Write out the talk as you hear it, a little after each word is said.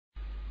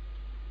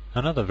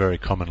Another very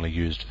commonly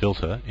used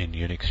filter in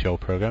Unix shell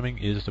programming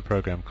is the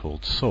program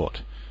called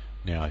sort.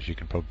 Now, as you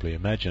can probably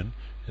imagine,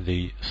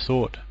 the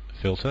sort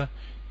filter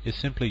is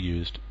simply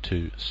used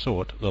to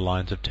sort the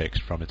lines of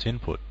text from its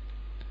input.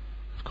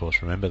 Of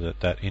course, remember that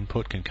that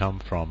input can come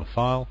from a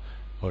file,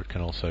 or it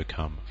can also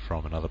come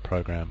from another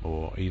program,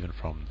 or even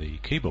from the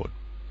keyboard.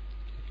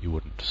 You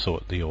wouldn't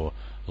sort your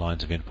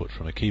lines of input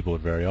from a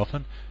keyboard very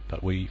often,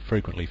 but we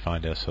frequently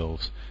find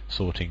ourselves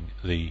sorting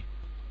the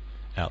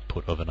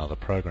output of another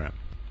program.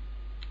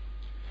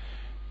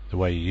 The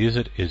way you use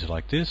it is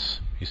like this.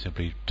 You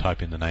simply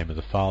type in the name of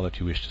the file that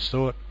you wish to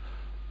sort,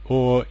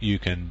 or you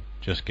can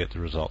just get the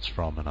results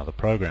from another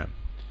program.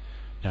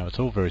 Now, it's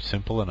all very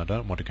simple, and I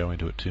don't want to go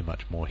into it too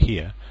much more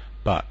here,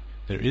 but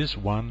there is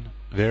one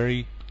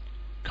very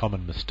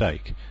common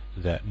mistake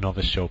that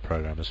novice shell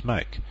programmers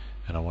make,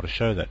 and I want to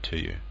show that to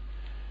you.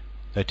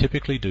 They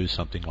typically do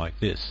something like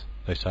this.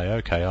 They say,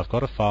 okay, I've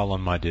got a file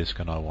on my disk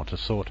and I want to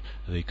sort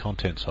the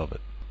contents of it.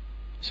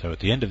 So at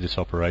the end of this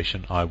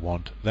operation, I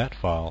want that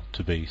file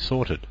to be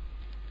sorted.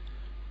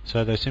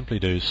 So they simply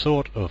do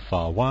sort of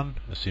file 1,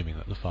 assuming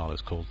that the file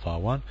is called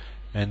file 1,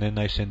 and then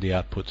they send the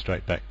output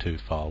straight back to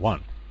file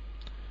 1.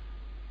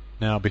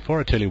 Now, before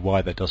I tell you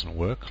why that doesn't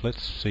work,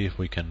 let's see if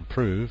we can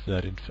prove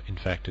that in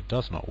fact it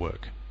does not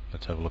work.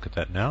 Let's have a look at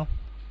that now.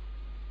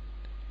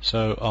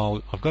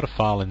 So I've got a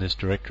file in this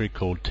directory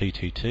called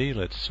ttt.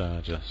 Let's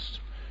just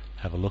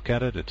have a look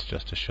at it. It's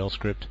just a shell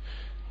script.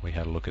 We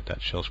had a look at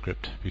that shell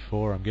script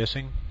before, I'm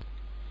guessing.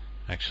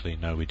 Actually,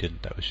 no, we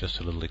didn't. That was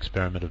just a little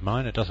experiment of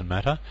mine. It doesn't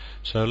matter.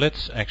 So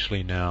let's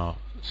actually now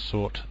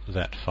sort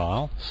that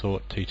file,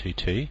 sort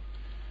ttt,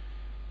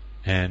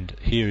 and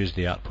here is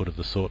the output of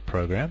the sort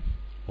program,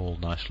 all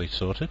nicely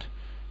sorted.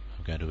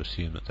 I'm going to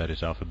assume that that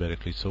is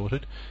alphabetically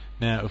sorted.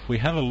 Now, if we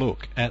have a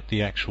look at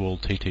the actual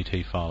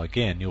ttt file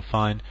again, you'll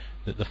find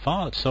that the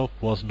file itself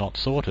was not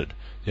sorted.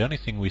 The only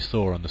thing we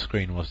saw on the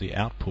screen was the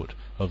output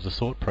of the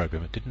sort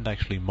program. It didn't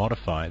actually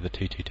modify the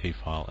ttt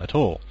file at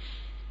all.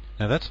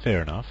 Now, that's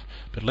fair enough,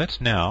 but let's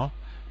now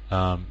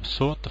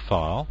sort the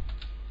file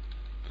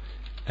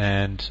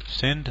and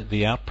send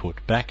the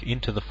output back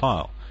into the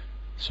file.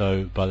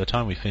 So by the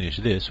time we finish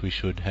this, we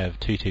should have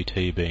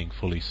ttt being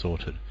fully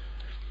sorted.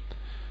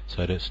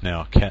 So let's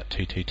now cat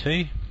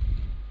ttt,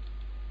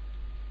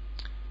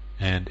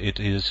 and it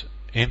is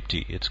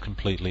empty. It's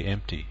completely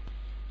empty.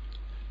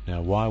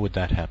 Now, why would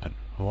that happen?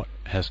 What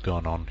has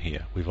gone on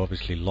here? We've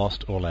obviously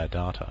lost all our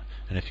data,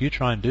 and if you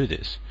try and do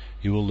this,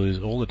 you will lose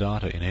all the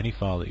data in any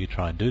file that you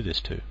try and do this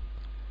to.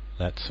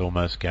 That's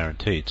almost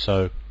guaranteed.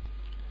 So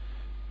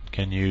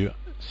can you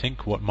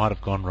think what might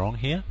have gone wrong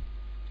here?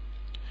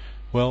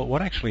 Well,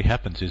 what actually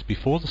happens is,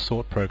 before the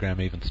sort program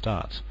even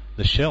starts,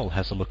 the shell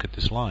has a look at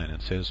this line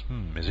and says,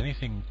 is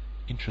anything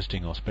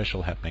interesting or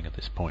special happening at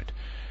this point?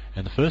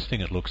 And the first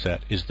thing it looks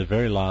at is the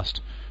very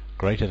last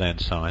greater than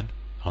sign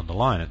on the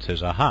line. It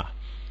says, aha,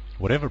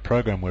 whatever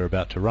program we're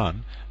about to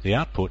run, the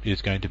output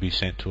is going to be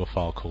sent to a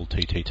file called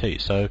ttt.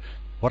 So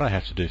what I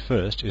have to do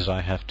first is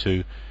I have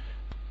to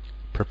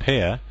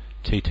prepare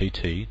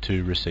ttt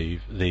to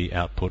receive the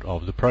output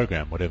of the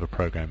program, whatever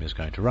program is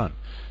going to run.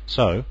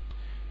 So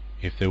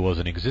if there was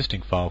an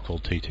existing file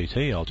called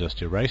ttt, I'll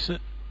just erase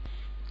it.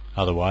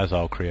 Otherwise,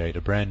 I'll create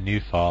a brand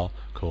new file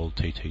called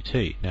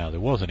ttt. Now, there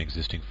was an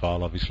existing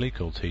file, obviously,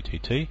 called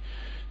ttt.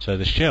 So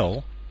the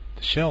shell,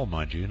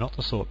 mind you, not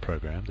the sort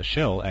program, the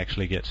shell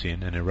actually gets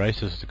in and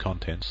erases the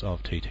contents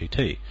of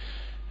ttt,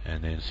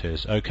 and then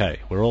says,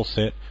 okay, we're all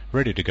set,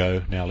 ready to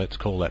go, now let's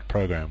call that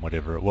program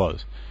whatever it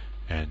was.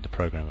 And the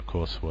program, of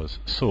course, was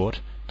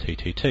sort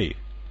ttt.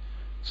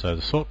 So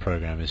the sort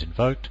program is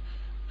invoked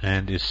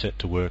and is set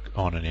to work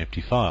on an empty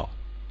file.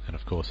 And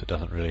of course, it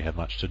doesn't really have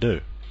much to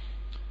do.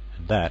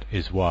 And that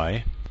is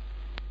why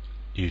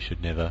you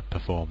should never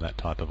perform that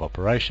type of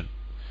operation.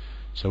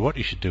 So what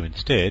you should do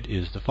instead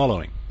is the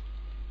following.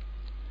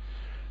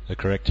 The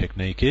correct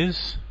technique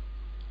is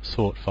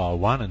sort file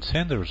 1 and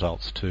send the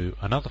results to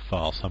another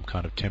file, some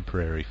kind of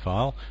temporary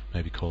file,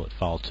 maybe call it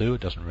file 2,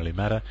 it doesn't really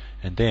matter,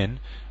 and then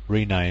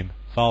rename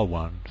file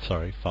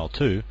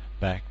 2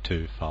 back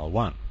to file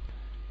 1.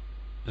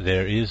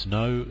 There is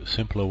no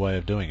simpler way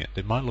of doing it.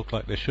 It might look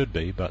like there should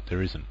be, but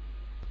there isn't.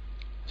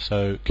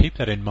 So keep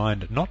that in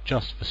mind, not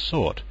just for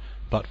sort,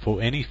 but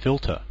for any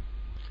filter.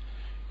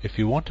 If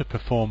you want to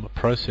perform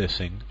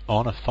processing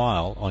on a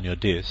file on your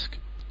disk,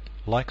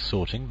 like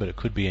sorting, but it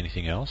could be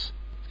anything else,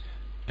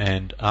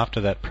 and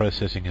after that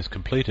processing is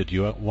completed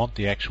you want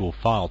the actual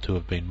file to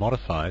have been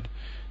modified,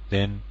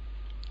 then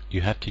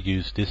you have to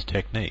use this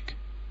technique.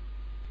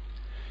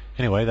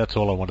 Anyway, that's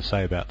all I want to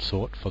say about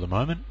sort for the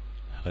moment.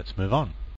 Let's move on.